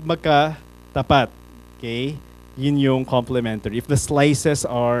kapag magkatapat, okay, yun yung complementary. If the slices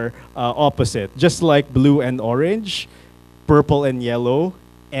are opposite, just like blue and orange, purple and yellow,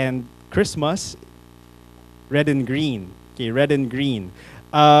 and Christmas, red and green. Okay, red and green.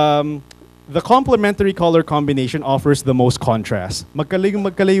 The complementary color combination offers the most contrast.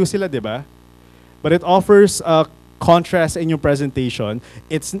 Magkalayo sila, di ba? But it offers contrast in your presentation.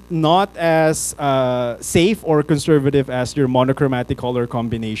 It's not as safe or conservative as your monochromatic color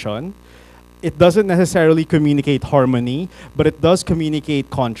combination. It doesn't necessarily communicate harmony, but it does communicate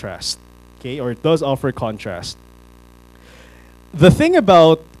contrast. Okay, or it does offer contrast. The thing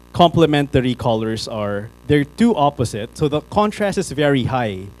about complementary colors are they're two opposite, so the contrast is very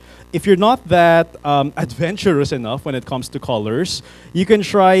high. if you're not that adventurous enough when it comes to colors, you can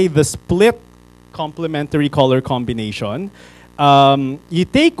try the split complementary color combination. You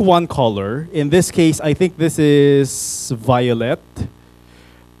take one color. In this case, I think this is violet.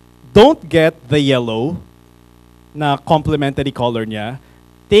 Don't get the yellow na complementary color niya.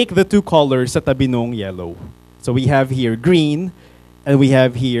 Take the two colors sa tabi nung yellow. So we have here green and we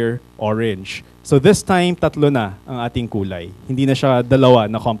have here orange. So this time, tatlo na ang ating kulay. Hindi na siya dalawa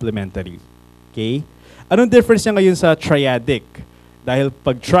na complementary. Okay? Anong difference niya ngayon sa triadic? Dahil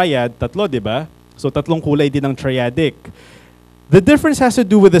pag triad, tatlo, di ba? So tatlong kulay din ang triadic. The difference has to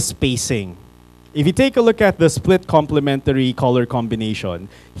do with the spacing. If you take a look at the split complementary color combination,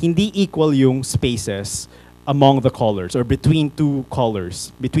 hindi equal yung spaces among the colors or between two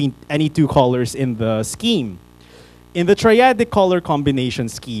colors, between any two colors in the scheme. In the triadic color combination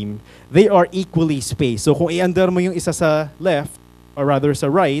scheme, they are equally spaced. So kung i-under mo yung isa sa left, or rather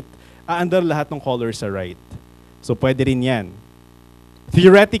sa right, a-under lahat ng colors sa right. So pwede rin yan.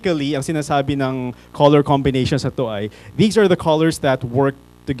 Theoretically, ang sinasabi ng color combinations na to ay, these are the colors that work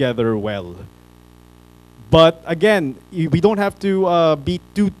together well. But again, we don't have to be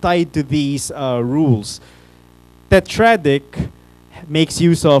too tied to these rules. Tetradic makes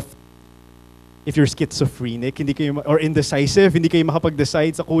use of, if you're schizophrenic, hindi kayo, or indecisive, hindi kayo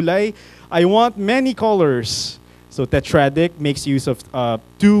makapag-decide sa kulay, I want many colors. So tetradic makes use of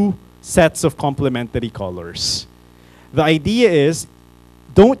two sets of complementary colors. The idea is,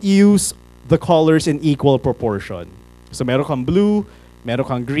 don't use the colors in equal proportion. So meron kang blue, meron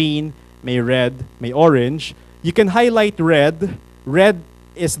kang green, may red, may orange. You can highlight red. Red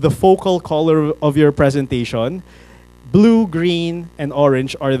is the focal color of your presentation. Blue, green, and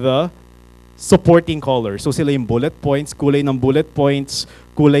orange are the supporting colors. So sila yung bullet points, kulay ng bullet points,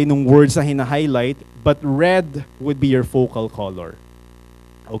 kulay ng words na hina-highlight, but red would be your focal color.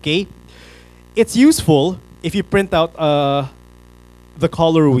 Okay? It's useful if you print out the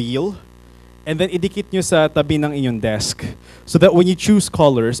color wheel and then idikit nyo sa tabi ng inyong desk so that when you choose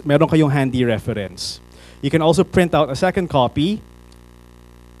colors, meron kayong handy reference. You can also print out a second copy,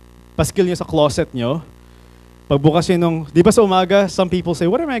 paskil nyo sa closet nyo. Pagbukas yun nung, di ba sa umaga, some people say,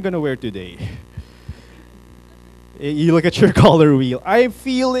 what am I gonna wear today? You look at your color wheel. I'm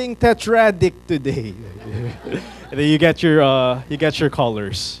feeling tetradic today. And then you get your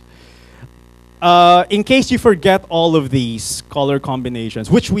colors. In case you forget all of these color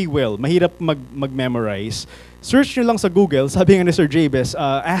combinations, which we will, mahirap mag-memorize, search nyo lang sa Google, sabi nga ni Sir Jabez,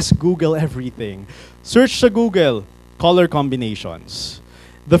 ask Google everything. Search sa Google, color combinations.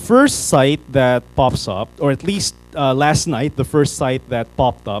 The first site that pops up, or at least last night, the first site that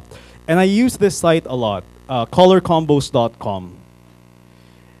popped up, and I use this site a lot, colorcombos.com.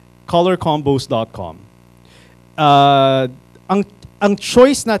 Colorcombos.com. Ang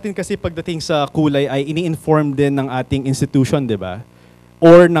choice natin kasi pagdating sa kulay ay ini-inform din ng ating institution, di ba?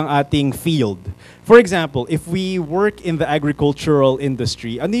 Or ng ating field. For example, if we work in the agricultural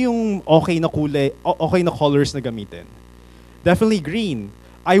industry, ano yung okay na kulay, okay na colors na gamitin? Definitely green.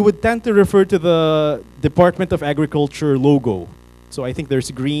 I would tend to refer to the Department of Agriculture logo. So I think there's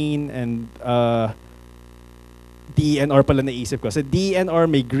green and DENR pala naisip ko. Sa DENR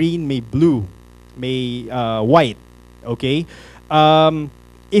may green, may blue, may white. Okay?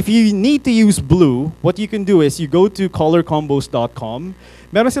 If you need to use blue, what you can do is you go to colorcombos.com.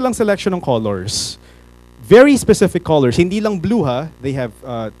 Meron silang selection ng colors. Very specific colors. Hindi lang blue ha. They have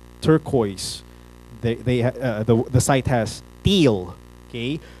turquoise. The site has teal.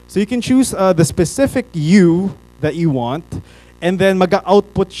 Okay? So you can choose the specific hue that you want and then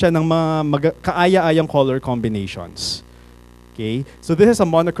mag-output siya ng mga kaaya-ayang color combinations. Okay? So this is a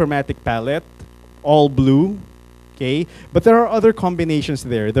monochromatic palette, all blue. Okay? But there are other combinations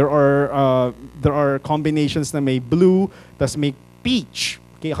there. There are combinations na may blue, tas may peach.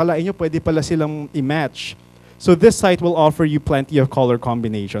 Okay? Akalain nyo pwede pala silang i-match. So this site will offer you plenty of color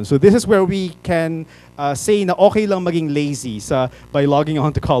combinations. So this is where we can say na okay lang maging lazy by logging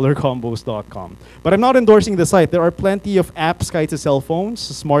on to colorcombos.com. But I'm not endorsing the site. There are plenty of apps kahit sa cell phones,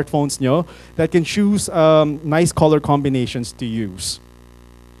 smartphones nyo, that can choose nice color combinations to use.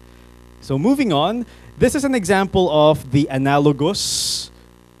 So moving on, this is an example of the analogous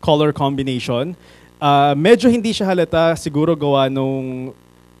color combination. Medyo hindi siya halata, siguro gawa nung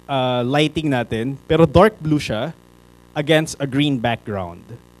lighting natin, pero dark blue siya against a green background.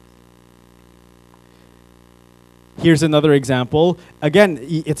 Here's another example. Again,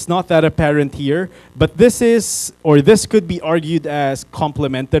 it's not that apparent here, but this could be argued as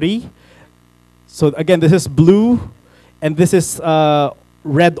complementary. So again, this is blue, and this is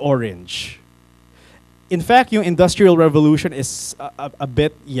red-orange. In fact, yung Industrial Revolution is a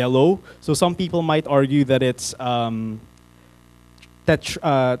bit yellow. So some people might argue that it's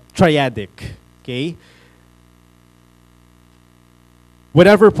triadic. Okay?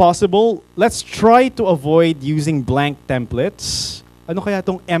 Whenever possible, let's try to avoid using blank templates. Ano kaya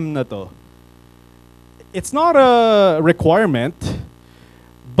tong M na to? It's not a requirement,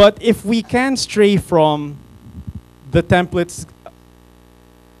 but if we can stray from the templates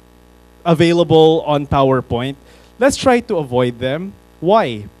available on PowerPoint, let's try to avoid them.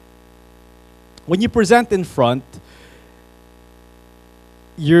 Why? When you present in front,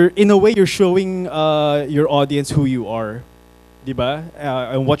 in a way, you're showing your audience who you are, diba?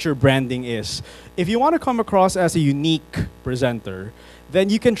 And what your branding is. If you want to come across as a unique presenter, then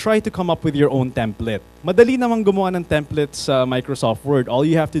you can try to come up with your own template. Madali namang gumawa ng templates sa Microsoft Word. All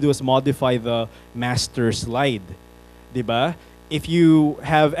you have to do is modify the master slide, diba? If you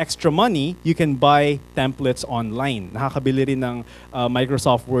have extra money, you can buy templates online. Nakakabili rin ng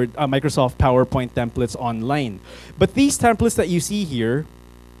Microsoft Word, Microsoft PowerPoint templates online. But these templates that you see here,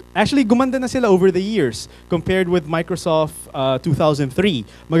 actually, gumanda na sila over the years compared with Microsoft 2003.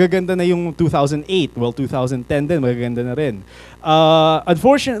 Magaganda na yung 2008. Well, 2010 din, magaganda na rin.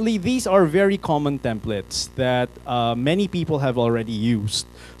 Unfortunately, these are very common templates that many people have already used.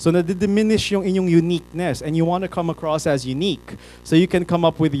 So nadi-diminish yung inyong uniqueness and you want to come across as unique. So you can come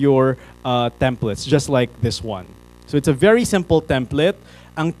up with your templates, just like this one. So it's a very simple template.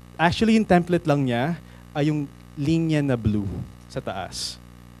 Actually, yung template lang niya ay yung linya na blue sa taas.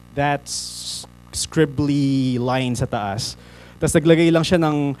 That's scribbly line sa taas. Tapos naglagay lang siya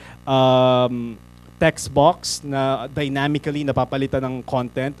ng text box na dynamically napapalitan ng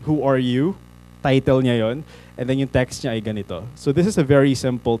content. Who are you? Title niya yon. And then yung text niya ay ganito. So this is a very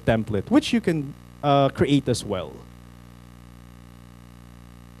simple template which you can create as well.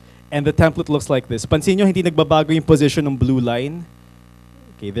 And the template looks like this. Pansin nyo, hindi nagbabago yung position ng blue line.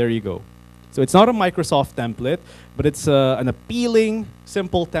 Okay, there you go. So it's not a Microsoft template, but it's an appealing,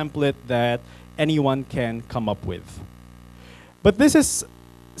 simple template that anyone can come up with. But this is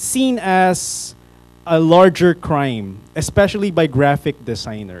seen as a larger crime, especially by graphic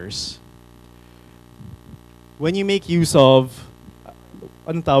designers. When you make use of,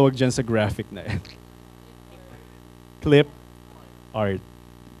 anong tawag dyan sa graphic na yan? Clip art.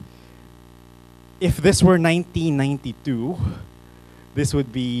 If this were 1992, this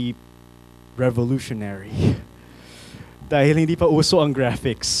would be revolutionary. Dahil hindi pa uso ang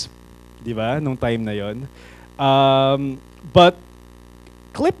graphics, di ba, nung time na yon. But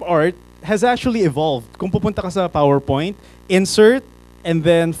clip art has actually evolved. Kung pupunta ka sa PowerPoint, insert, and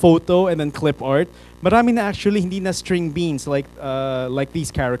then photo, and then clip art, marami na actually hindi na string beans like these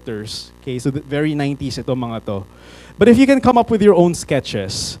characters. Okay, so very 90s ito mga to. But if you can come up with your own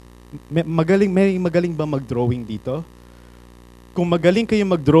sketches, may magaling ba mag-drawing dito? Kung magaling kayo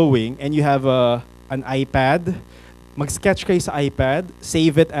mag-drawing and you have an iPad, mag-sketch kayo sa iPad,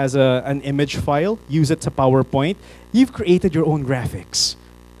 save it as an image file, use it sa PowerPoint, you've created your own graphics.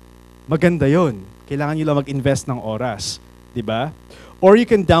 Maganda yon. Kailangan nyo lang mag-invest ng oras. Diba? Or you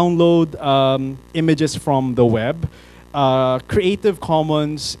can download images from the web. Creative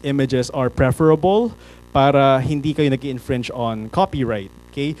Commons images are preferable para hindi kayo nag-infringe on copyright.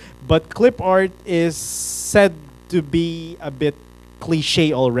 Okay? But clip art is said to be a bit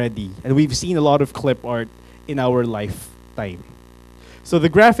cliche already. And we've seen a lot of clip art in our lifetime. So the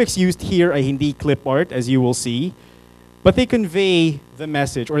graphics used here ay hindi clip art, as you will see, but they convey the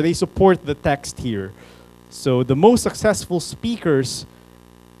message, or they support the text here. So the most successful speakers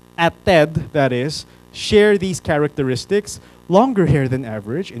at TED, that is, share these characteristics. Longer hair than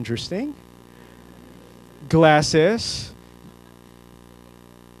average, interesting. Glasses.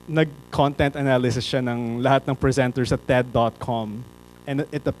 Nag-content analysis siya ng lahat ng presenters at TED.com. And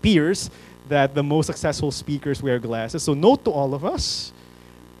it appears that the most successful speakers wear glasses. So note to all of us.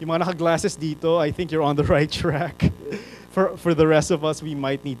 Yung mga naka-glasses dito, I think you're on the right track. For the rest of us, we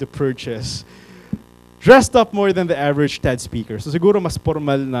might need to purchase. Dressed up more than the average TED speaker. So siguro mas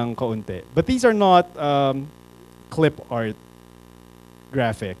formal ng kaunti. But these are not clip art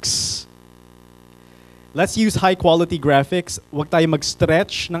graphics. Let's use high-quality graphics. Huwag tayo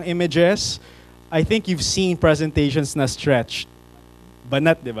mag-stretch ng images. I think you've seen presentations na stretched.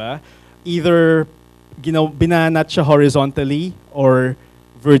 Banat, di ba? Either binanat siya horizontally or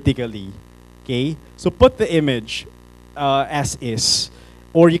vertically. Okay? So put the image as is.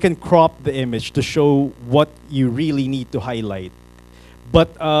 Or you can crop the image to show what you really need to highlight.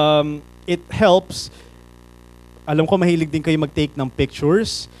 But it helps. Alam ko mahilig din kayo mag-take ng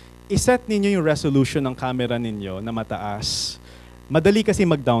pictures. I-set ninyo yung resolution ng camera ninyo na mataas. Madali kasi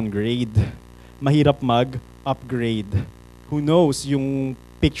mag-downgrade. mahirap mag-upgrade. Who knows, yung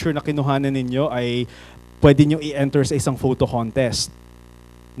picture na kinuhanan ninyo ay pwede nyo i-enter sa isang photo contest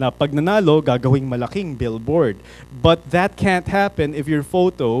na pag nanalo, gagawing malaking billboard. But that can't happen if your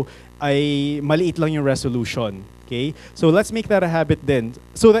photo ay maliit lang yung resolution. Okay? So let's make that a habit then.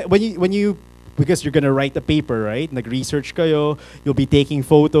 So that when you because you're gonna write a paper, right? Nag-research kayo, you'll be taking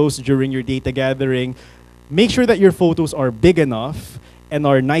photos during your data gathering. Make sure that your photos are big enough and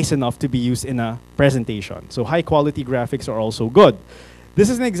are nice enough to be used in a presentation. So high quality graphics are also good. This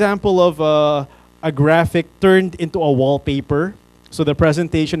is an example of a graphic turned into a wallpaper. So the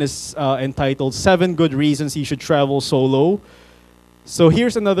presentation is entitled 7 Good Reasons You Should Travel Solo. So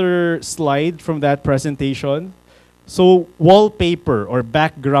here's another slide from that presentation. So wallpaper or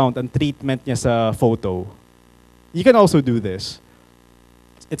background ang treatment niya sa photo. You can also do this.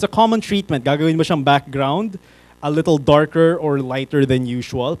 It's a common treatment. Gagawin mo siyang background, a little darker or lighter than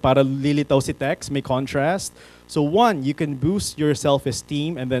usual para lilitaw si text, may contrast. So one, you can boost your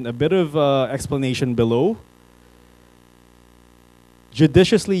self-esteem, and then a bit of explanation below.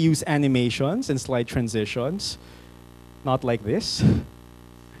 Judiciously use animations and slide transitions. Not like this.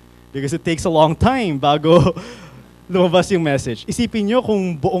 Because it takes a long time bago lumabas yung message. Isipin nyo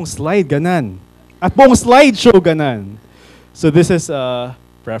kung buong slide ganan. At buong slideshow ganan. So this is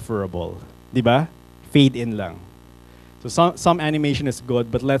preferable. Diba? Fade in lang. So some animation is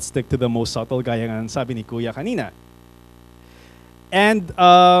good, but let's stick to the most subtle, gaya nga sabi ni Kuya kanina. And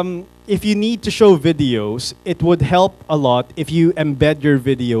if you need to show videos, it would help a lot if you embed your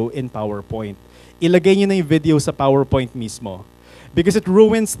video in PowerPoint. Ilagay nyo na yung video sa PowerPoint mismo. Because it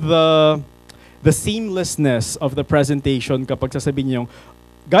ruins the seamlessness of the presentation kapag sasabihin nyo,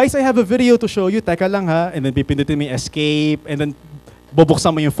 guys, I have a video to show you, teka lang ha, and then pipindutin mo yung escape, and then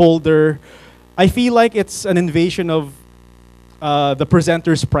bubuksan mo yung folder. I feel like it's an invasion of the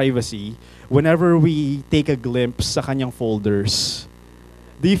presenter's privacy whenever we take a glimpse sa kanyang folders.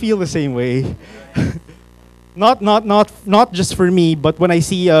 Do you feel the same way? Not just for me, but when I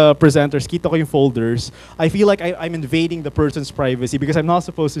see presenters, kita ko yung folders, I feel like I'm invading the person's privacy because I'm not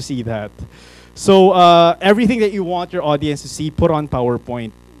supposed to see that. So everything that you want your audience to see, put on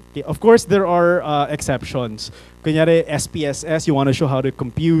PowerPoint. Okay. Of course, there are exceptions. Kunyari, SPSS, you want to show how to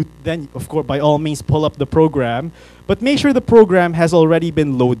compute, then, of course, by all means, pull up the program. But make sure the program has already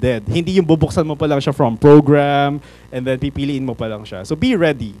been loaded. Hindi yung bubuksan mo pa lang siya from program, and then pipiliin mo pa lang siya. So be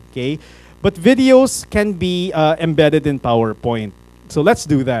ready, okay? But videos can be embedded in PowerPoint. So let's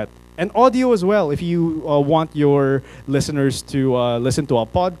do that. And audio as well. If you want your listeners to listen to a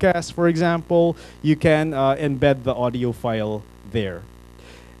podcast, for example, you can embed the audio file there.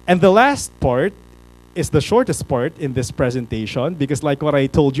 And the last part is the shortest part in this presentation because like what I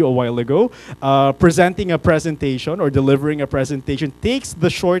told you a while ago, presenting a presentation or delivering a presentation takes the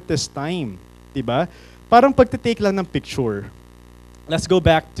shortest time. Diba? Parang pagtitake lang ng picture. Let's go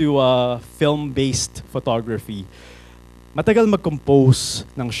back to film-based photography. Matagal mag-compose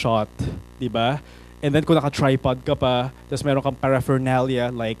ng shot, diba? And then kung naka-tripod ka pa, tapos meron kang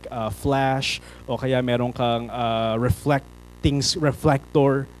paraphernalia like flash, o kaya meron kang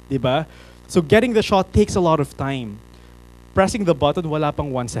reflector, diba? So getting the shot takes a lot of time. Pressing the button, wala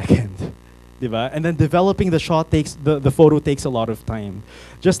pang 1 second. Diba? And then developing the shot takes, the photo takes a lot of time.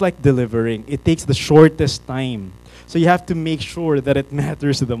 Just like delivering, it takes the shortest time. So you have to make sure that it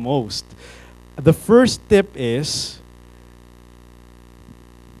matters the most. The first tip is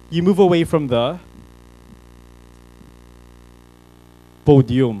you move away from the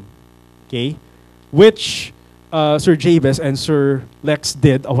podium, okay? Which Sir Jabez and Sir Lex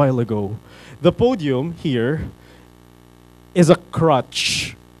did a while ago. The podium here is a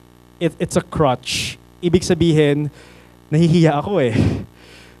crutch. It's a crutch. Ibig sabihin, nahihiya ako eh.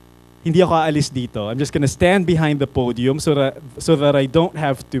 Hindi ako aalis dito. I'm just gonna stand behind the podium so that I don't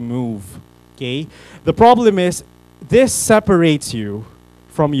have to move. Okay? The problem is, this separates you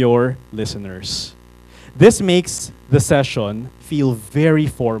from your listeners. This makes the session feel very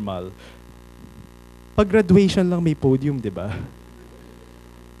formal. Pag graduation lang may podium, di ba?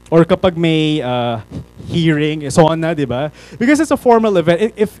 Or kapag may hearing, so on na, di ba? Because it's a formal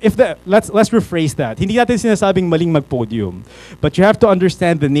event. Let's rephrase that. Hindi natin sinasabing maling mag-podium. But you have to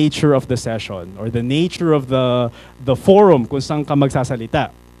understand the nature of the session or the nature of the forum kung saan ka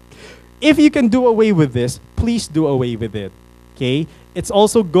magsasalita. If you can do away with this, please do away with it. Okay? It's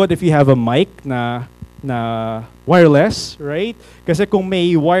also good if you have a mic na wireless, right? Kasi kung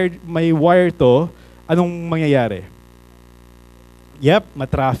may wire to, anong mangyayari? Yep,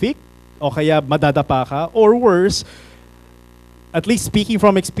 matraffic, o kaya madadapa ka, or worse, at least speaking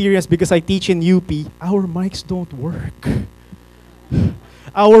from experience because I teach in UP, our mics don't work.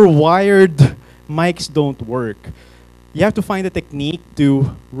 Our wired mics don't work. You have to find a technique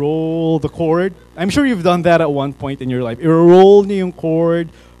to roll the cord. I'm sure you've done that at one point in your life. You roll niyo yung cord,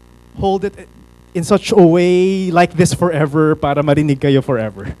 hold it in such a way like this forever para marinig kayo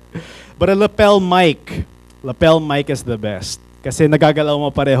forever. But a lapel mic is the best. Kasi nagagalaw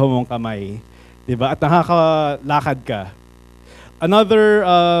mo pareho mong kamay. Diba? At nakakalakad ka. Another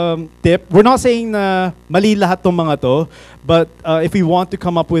tip, we're not saying na mali lahat tong mga to, but if we want to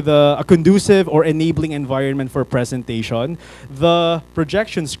come up with a conducive or enabling environment for presentation, the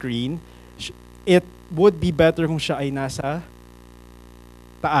projection screen, it would be better kung siya ay nasa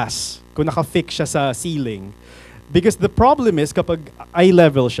taas, kung naka-fix siya sa ceiling. Because the problem is, kapag eye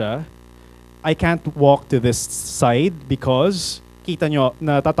level siya, I can't walk to this side because, kita nyo,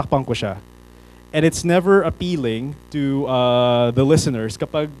 natatakpan ko siya. And it's never appealing to the listeners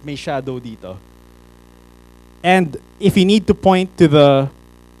kapag may shadow dito. And if you need to point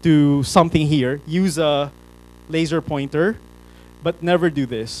to something here, use a laser pointer, but never do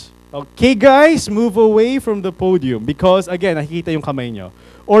this. Okay, guys, move away from the podium because, again, nakikita yung kamay nyo.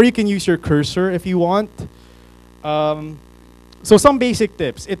 Or you can use your cursor if you want. So some basic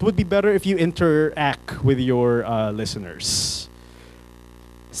tips. It would be better if you interact with your listeners.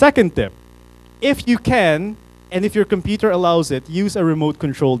 Second tip. If you can, and if your computer allows it, use a remote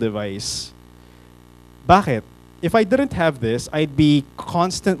control device. Bakit? If I didn't have this, I'd be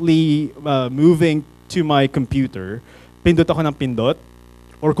constantly moving to my computer. Pindot ako ng pindot.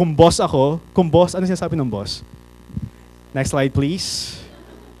 Or kung boss ako, ano sinasabi ng boss? Next slide, please.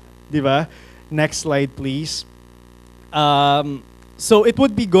 Diba? Next slide, please. So it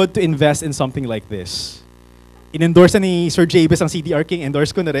would be good to invest in something like this. In-endorse na ni Sir Jabez ang CDR King. Endorse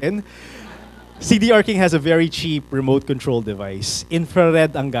ko na rin. CDR King has a very cheap remote control device.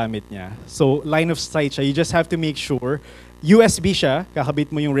 Infrared ang gamit niya. So line of sight siya. You just have to make sure USB siya, kakabit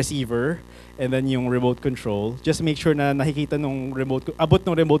mo yung receiver, and then yung remote control. Just make sure na nakikita nung abot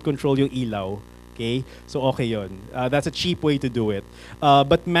ng remote control yung ilaw. Okay? So okay yun. That's a cheap way to do it.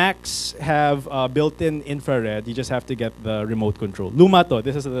 But Macs have built-in infrared. You just have to get the remote control. Luma to.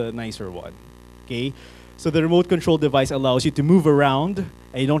 This is the nicer one. Okay? So the remote control device allows you to move around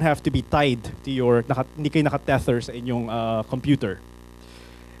and you don't have to be tied to your, hindi kayo nakatether sa inyong computer.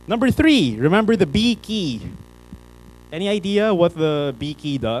 Number 3, remember the B key. Any idea what the B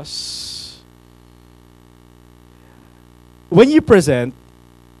key does? When you present,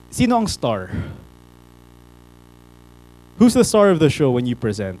 sino ang star? Who's the star of the show when you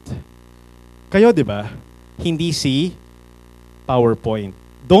present? Kayo, di ba? Hindi si PowerPoint.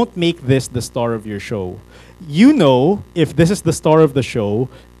 Don't make this the star of your show. You know if this is the star of the show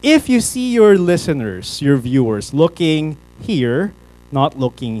if you see your listeners, your viewers, looking here, not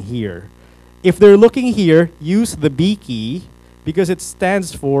looking here. If they're looking here, use the B key because it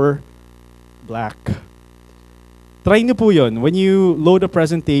stands for black. Try niyo po yun. When you load a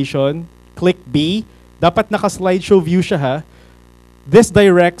presentation, click B. Dapat naka-slideshow view siya ha. This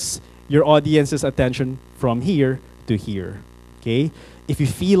directs your audience's attention from here to here. Okay? If you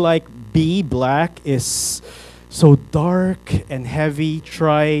feel like B, black, is so dark and heavy,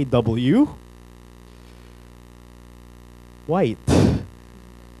 try W. White.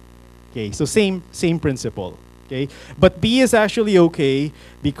 Okay, so same principle. Okay? But B is actually okay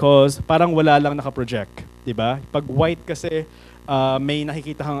because parang wala lang nakaproject. Diba? Pag white kasi, may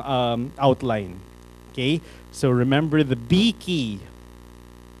nakikita kang outline. Okay? So remember the B key.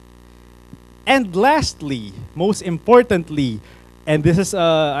 And lastly, most importantly, and this is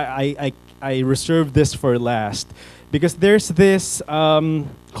I reserve this for last because there's this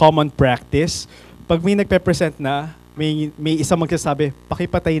common practice. Pag may nagpe-present na, may isang magsasabi,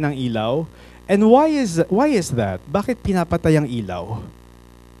 pakipatay ng ilaw. And why is that? Bakit pinapatay ang ilaw?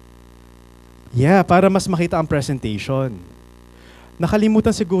 Yeah, para mas makita ang presentation.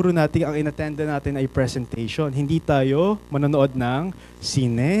 Nakalimutan siguro natin ang inattenda natin ay presentation. Hindi tayo manonood ng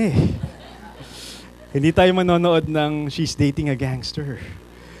sine. Hindi tayo manonood ng She's Dating a Gangster.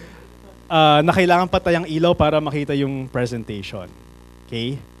 Na kailangan patay ang ilaw para makita yung presentation.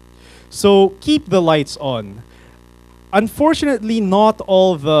 Okay? So, keep the lights on. Unfortunately, not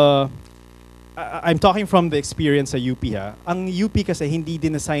all the... I'm talking from the experience sa UP ha. Ang UP kasi hindi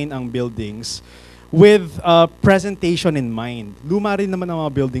din-assign ang buildings with presentation in mind. Luma rin naman ang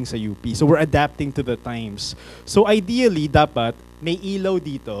mga buildings sa UP. So we're adapting to the times. So ideally, dapat may ilaw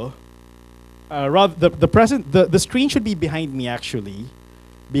dito. The screen should be behind me actually.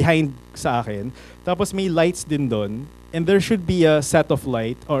 Behind sa akin. Tapos may lights din doon. And there should be a set of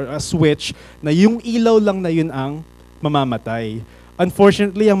light or a switch na yung ilaw lang na yun ang mamamatay.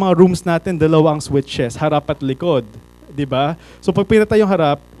 Unfortunately, ang mga rooms natin, dalawa ang switches, harap at likod. Diba? So pag pinatay yung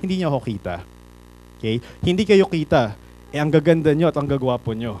harap, hindi niya ako kita. Okay? Hindi kayo kita. Ang gaganda nyo at ang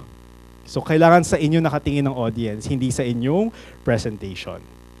gagwapo nyo. So kailangan sa inyo nakatingin ng audience, hindi sa inyong presentation.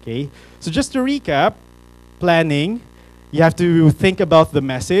 Okay? So just to recap, planning, you have to think about the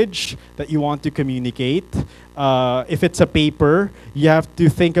message that you want to communicate. If it's a paper, you have to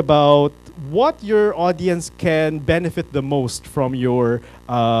think about what your audience can benefit the most from your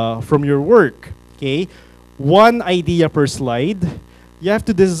work. Okay? One idea per slide. You have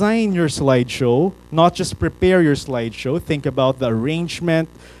to design your slideshow, not just prepare your slideshow. Think about the arrangement,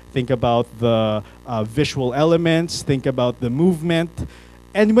 think about the visual elements, think about the movement.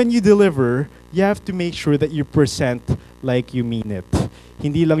 And when you deliver, you have to make sure that you present like you mean it.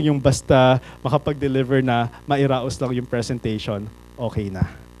 Hindi lang yung basta makapag-deliver na mairaos lang yung presentation, okay na.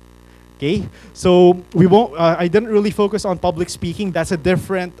 Okay? So we won't. I didn't really focus on public speaking. That's a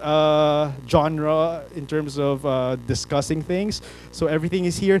different genre in terms of discussing things. So everything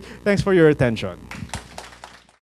is here. Thanks for your attention.